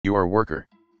You are worker.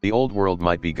 The old world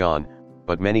might be gone,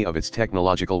 but many of its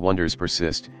technological wonders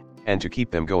persist, and to keep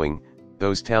them going,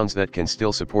 those towns that can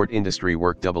still support industry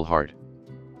work double hard.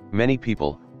 Many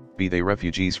people, be they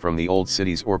refugees from the old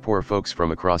cities or poor folks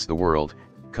from across the world,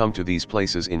 come to these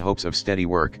places in hopes of steady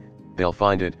work. They'll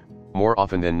find it, more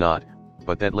often than not,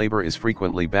 but that labor is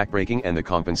frequently backbreaking and the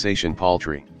compensation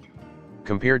paltry.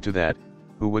 Compared to that,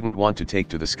 who wouldn't want to take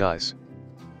to the skies?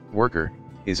 Worker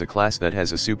is a class that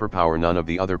has a superpower none of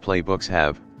the other playbooks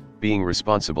have, being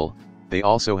responsible. They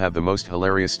also have the most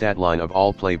hilarious stat line of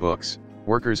all playbooks.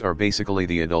 Workers are basically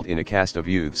the adult in a cast of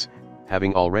youths,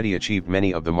 having already achieved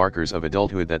many of the markers of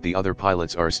adulthood that the other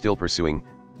pilots are still pursuing.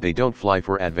 They don't fly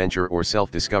for adventure or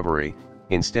self-discovery,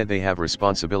 instead they have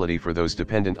responsibility for those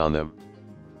dependent on them.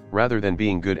 Rather than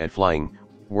being good at flying,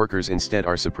 workers instead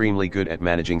are supremely good at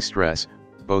managing stress,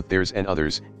 both theirs and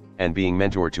others, and being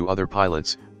mentor to other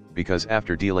pilots, because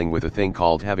after dealing with a thing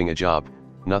called having a job,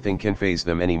 nothing can faze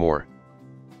them anymore.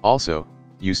 Also,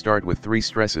 you start with 3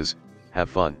 stresses: have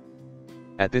fun.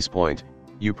 At this point,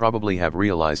 you probably have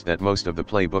realized that most of the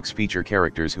playbooks feature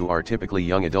characters who are typically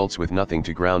young adults with nothing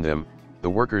to ground them. The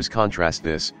workers contrast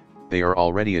this: they are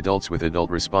already adults with adult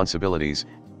responsibilities,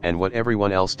 and what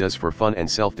everyone else does for fun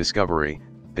and self-discovery,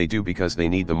 they do because they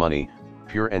need the money,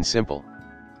 pure and simple.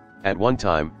 At one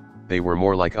time, they were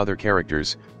more like other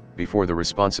characters, before the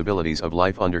responsibilities of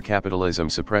life under capitalism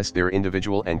suppressed their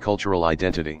individual and cultural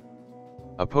identity.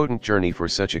 A potent journey for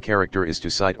such a character is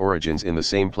to cite origins in the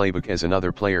same playbook as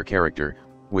another player character,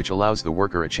 which allows the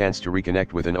worker a chance to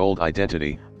reconnect with an old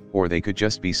identity, or they could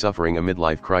just be suffering a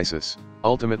midlife crisis.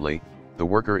 Ultimately, the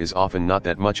worker is often not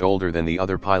that much older than the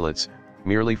other pilots,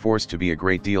 merely forced to be a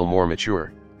great deal more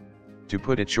mature. To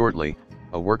put it shortly,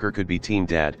 a worker could be teen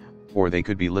dad, or they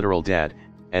could be literal dad,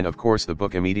 and of course the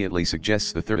book immediately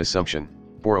suggests the third assumption.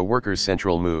 For a worker's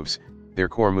central moves, their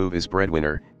core move is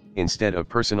breadwinner. Instead of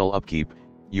personal upkeep,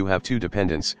 you have 2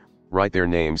 dependents, write their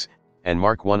names, and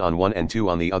mark 1 on one and 2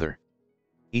 on the other.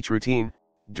 Each routine,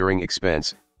 during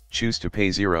expense, choose to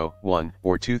pay 0, 1,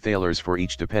 or 2 thalers for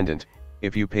each dependent.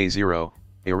 If you pay 0,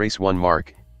 erase 1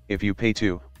 mark. If you pay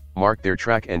 2, mark their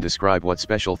track and describe what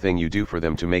special thing you do for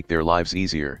them to make their lives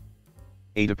easier.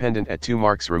 A dependent at 2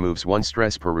 marks removes 1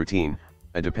 stress per routine,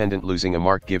 a dependent losing a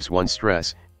mark gives 1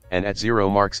 stress, and at 0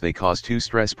 marks they cause 2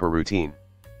 stress per routine.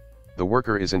 The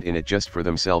worker isn't in it just for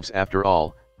themselves after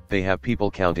all, they have people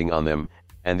counting on them,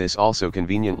 and this also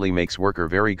conveniently makes worker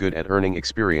very good at earning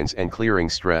experience and clearing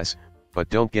stress. But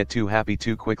don't get too happy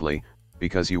too quickly,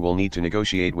 because you will need to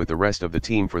negotiate with the rest of the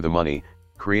team for the money,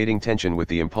 creating tension with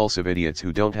the impulsive idiots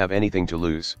who don't have anything to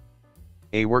lose.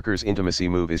 A worker's intimacy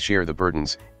move is share the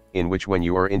burdens, in which when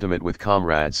you are intimate with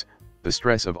comrades, the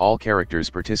stress of all characters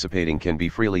participating can be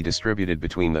freely distributed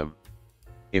between them.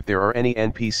 If there are any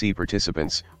NPC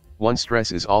participants, 1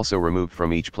 stress is also removed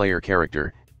from each player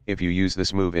character. If you use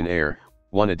this move in air,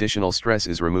 1 additional stress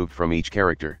is removed from each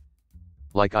character.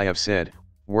 Like I have said,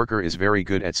 worker is very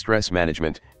good at stress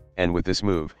management, and with this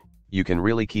move, you can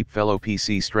really keep fellow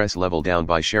PC stress level down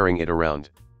by sharing it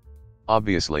around.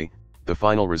 Obviously, the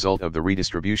final result of the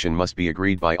redistribution must be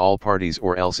agreed by all parties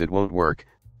or else it won't work.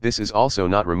 This is also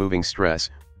not removing stress,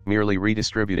 merely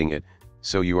redistributing it,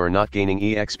 so you are not gaining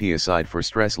EXP aside for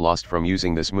stress lost from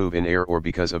using this move in air or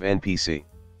because of NPC.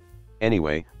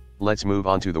 Anyway, let's move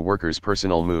on to the worker's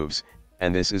personal moves,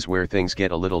 and this is where things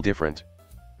get a little different.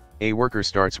 A worker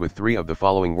starts with 3 of the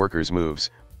following worker's moves,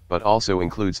 but also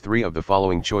includes 3 of the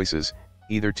following choices: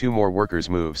 either 2 more worker's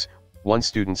moves, 1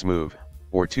 student's move,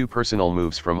 or 2 personal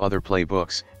moves from other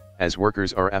playbooks, as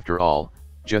workers are after all,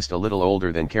 just a little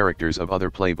older than characters of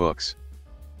other playbooks.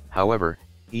 However,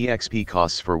 EXP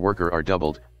costs for worker are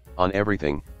doubled, on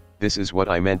everything. This is what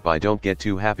I meant by don't get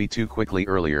too happy too quickly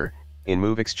earlier. In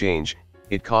move exchange,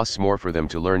 it costs more for them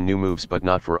to learn new moves but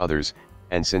not for others,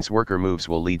 and since worker moves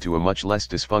will lead to a much less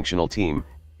dysfunctional team,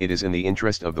 it is in the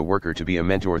interest of the worker to be a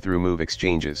mentor through move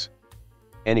exchanges.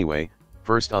 Anyway,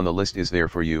 first on the list is there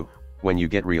for you: when you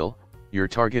get real, your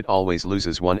target always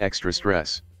loses 1 extra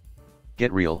stress.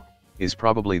 Get real is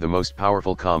probably the most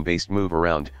powerful comm-based move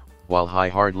around. While high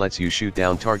hard lets you shoot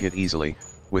down target easily,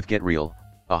 with get real,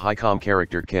 a high comm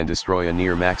character can destroy a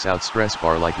near max out stress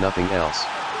bar like nothing else.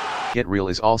 Get real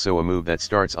is also a move that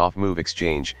starts off move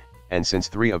exchange, and since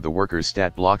 3 of the workers'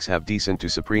 stat blocks have decent to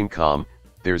supreme comm,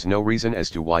 there's no reason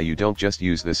as to why you don't just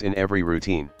use this in every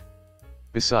routine.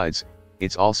 Besides,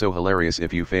 it's also hilarious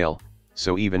if you fail,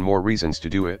 so even more reasons to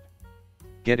do it.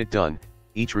 Get it done.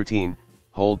 Each routine,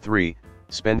 hold 3,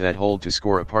 spend that hold to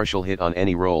score a partial hit on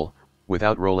any roll,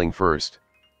 without rolling first.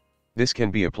 This can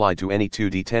be applied to any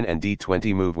 2d10 and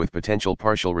d20 move with potential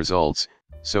partial results,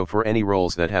 so for any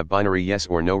rolls that have binary yes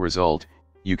or no result,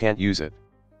 you can't use it.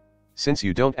 Since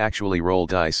you don't actually roll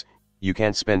dice, you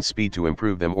can't spend speed to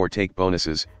improve them or take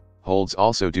bonuses. Holds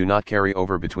also do not carry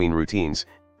over between routines,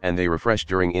 and they refresh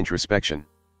during introspection.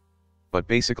 But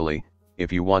basically,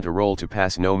 if you want a roll to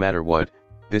pass no matter what,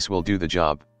 this will do the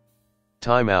job.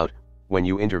 Timeout, when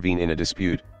you intervene in a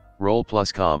dispute, roll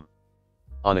plus calm.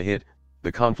 On a hit,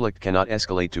 the conflict cannot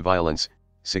escalate to violence.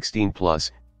 16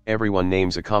 plus, everyone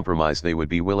names a compromise they would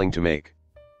be willing to make.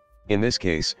 In this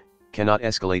case, cannot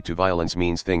escalate to violence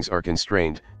means things are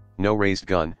constrained, no raised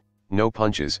gun, no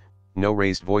punches, no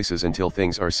raised voices until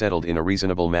things are settled in a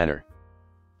reasonable manner.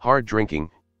 Hard drinking,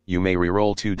 you may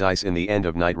re-roll 2 dice in the end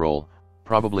of night roll,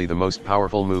 probably the most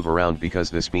powerful move around because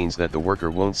this means that the worker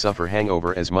won't suffer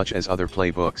hangover as much as other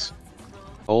playbooks.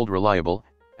 Old reliable,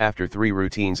 after 3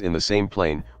 routines in the same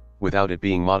plane, without it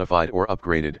being modified or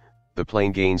upgraded, the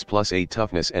plane gains +8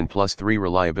 toughness and +3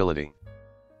 reliability.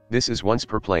 This is once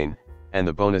per plane, and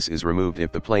the bonus is removed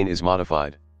if the plane is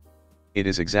modified. It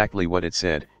is exactly what it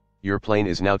said, your plane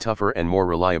is now tougher and more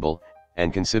reliable,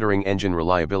 and considering engine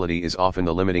reliability is often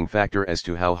the limiting factor as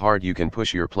to how hard you can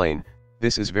push your plane,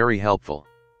 this is very helpful.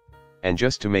 And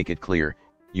just to make it clear,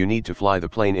 you need to fly the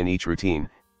plane in each routine,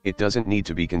 it doesn't need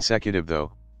to be consecutive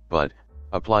though, but,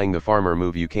 applying the farmer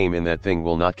move you came in that thing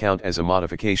will not count as a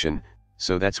modification,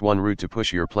 so that's one route to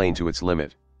push your plane to its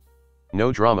limit.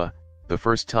 No drama, the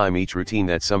first time each routine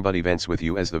that somebody vents with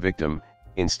you as the victim,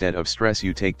 instead of stress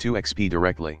you take 2 XP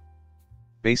directly.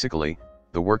 Basically,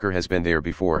 the worker has been there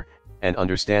before, and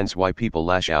understands why people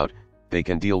lash out, they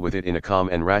can deal with it in a calm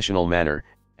and rational manner,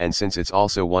 and since it's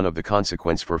also one of the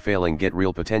consequence for failing get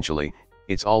real potentially,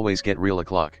 it's always get real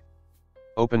o'clock.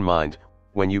 Open mind,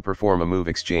 when you perform a move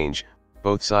exchange,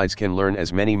 both sides can learn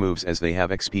as many moves as they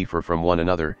have XP for from one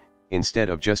another, instead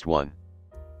of just one.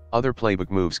 Other playbook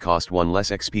moves cost 1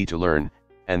 less XP to learn,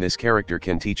 and this character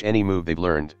can teach any move they've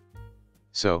learned.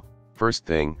 So, first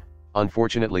thing,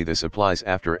 unfortunately this applies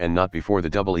after and not before the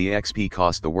double EXP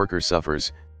cost the worker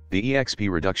suffers. The EXP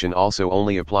reduction also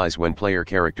only applies when player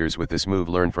characters with this move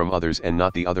learn from others and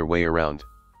not the other way around.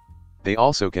 They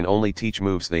also can only teach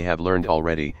moves they have learned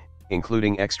already,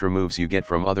 including extra moves you get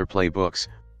from other playbooks,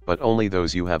 but only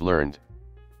those you have learned.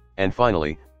 And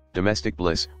finally, domestic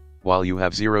bliss, while you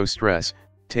have 0 stress,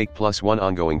 take +1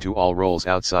 ongoing to all rolls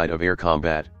outside of air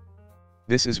combat.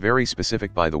 This is very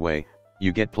specific by the way,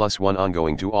 you get +1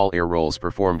 ongoing to all air rolls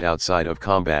performed outside of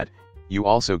combat, you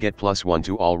also get +1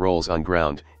 to all rolls on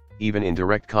ground, even in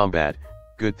direct combat.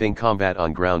 Good thing combat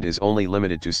on ground is only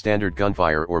limited to standard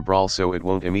gunfire or brawl, so it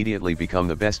won't immediately become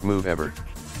the best move ever.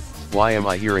 Why am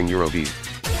I hearing Eurobeat?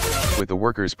 With the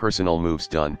worker's personal moves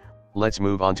done, let's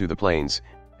move on to the planes,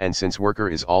 and since worker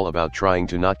is all about trying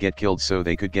to not get killed so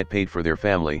they could get paid for their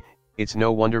family, it's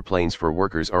no wonder planes for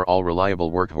workers are all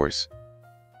reliable workhorse.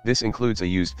 This includes a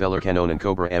used Feller Cannon and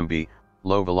Cobra MB,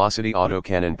 low velocity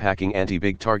autocannon packing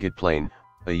anti-big target plane,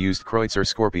 a used Kreutzer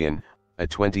Scorpion, a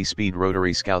 20-speed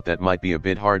rotary scout that might be a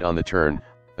bit hard on the turn,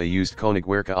 a used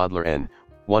Königswerke Adler N,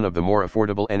 one of the more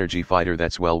affordable energy fighter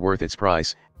that's well worth its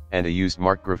price, and a used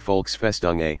Markgraf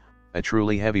Volksfestung a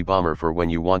truly heavy bomber for when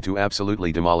you want to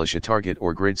absolutely demolish a target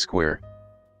or grid square.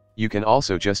 You can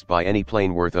also just buy any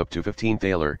plane worth up to 15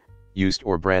 thaler, used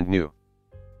or brand new.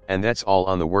 And that's all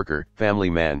on the worker, family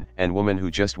man and woman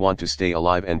who just want to stay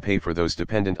alive and pay for those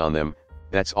dependent on them.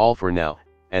 That's all for now,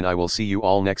 and I will see you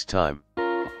all next time.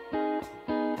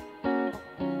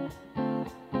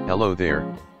 Hello there,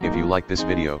 if you like this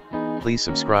video, please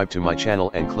subscribe to my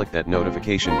channel and click that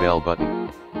notification bell button.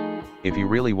 If you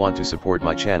really want to support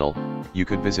my channel, you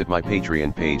could visit my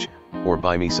Patreon page, or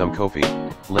buy me some coffee,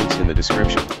 links in the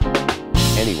description.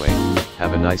 Anyway,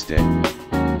 have a nice day.